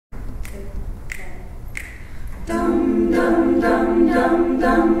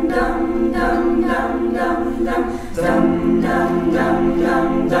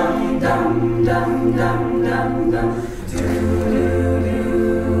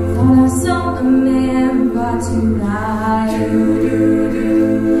Thought I saw a man brought to life.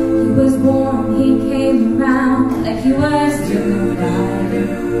 He was warm, he came around like he was doing right.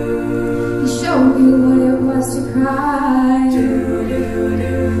 He showed me what it was to cry.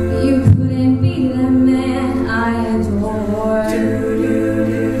 You couldn't be the man I adore. You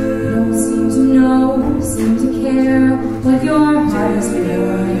don't seem to know, seem to care what your heart is for.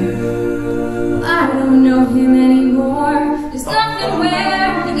 Well, I don't know him anymore. There's nothing where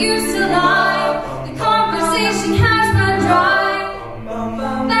he used to lie. The conversation has run dry.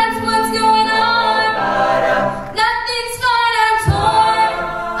 That's what's going on. Nothing's fine, I'm torn.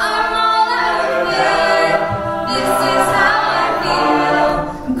 I'm all out of it. This is how I feel.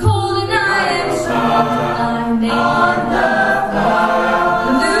 I'm cold and I am strong. I make my love hard.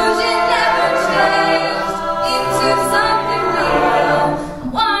 Illusion never changed into something real. I'm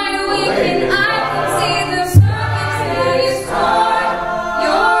wide awake and I can see the perfect sky is torn.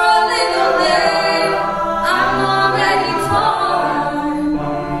 You're a little late. I'm already torn.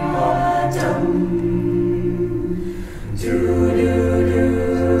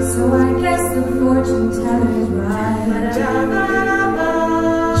 So I guess the fortune teller is right.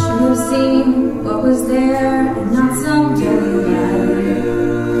 Should have seen what was there and not some dirty light.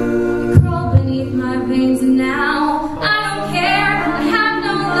 You crawl beneath my veins and now I don't care. I have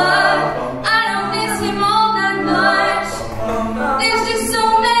no love. I don't miss him all that much. There's just so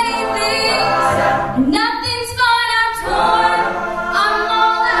many things and nothing's fine. I'm torn. I'm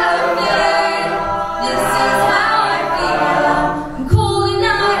all out of it. This is how I feel. I'm cold and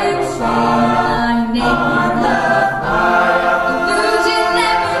I am strong. I make my love hard. Illusion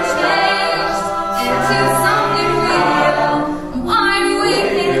never changed into something real. I'm wide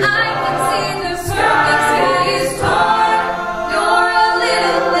awake and I can see the perfect sky is torn. You're a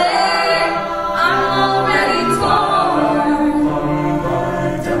little late. I'm already torn.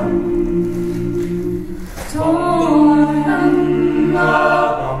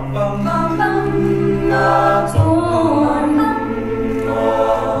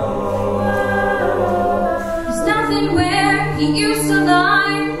 There's nothing where he used to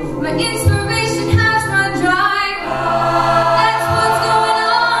lie. My inspiration has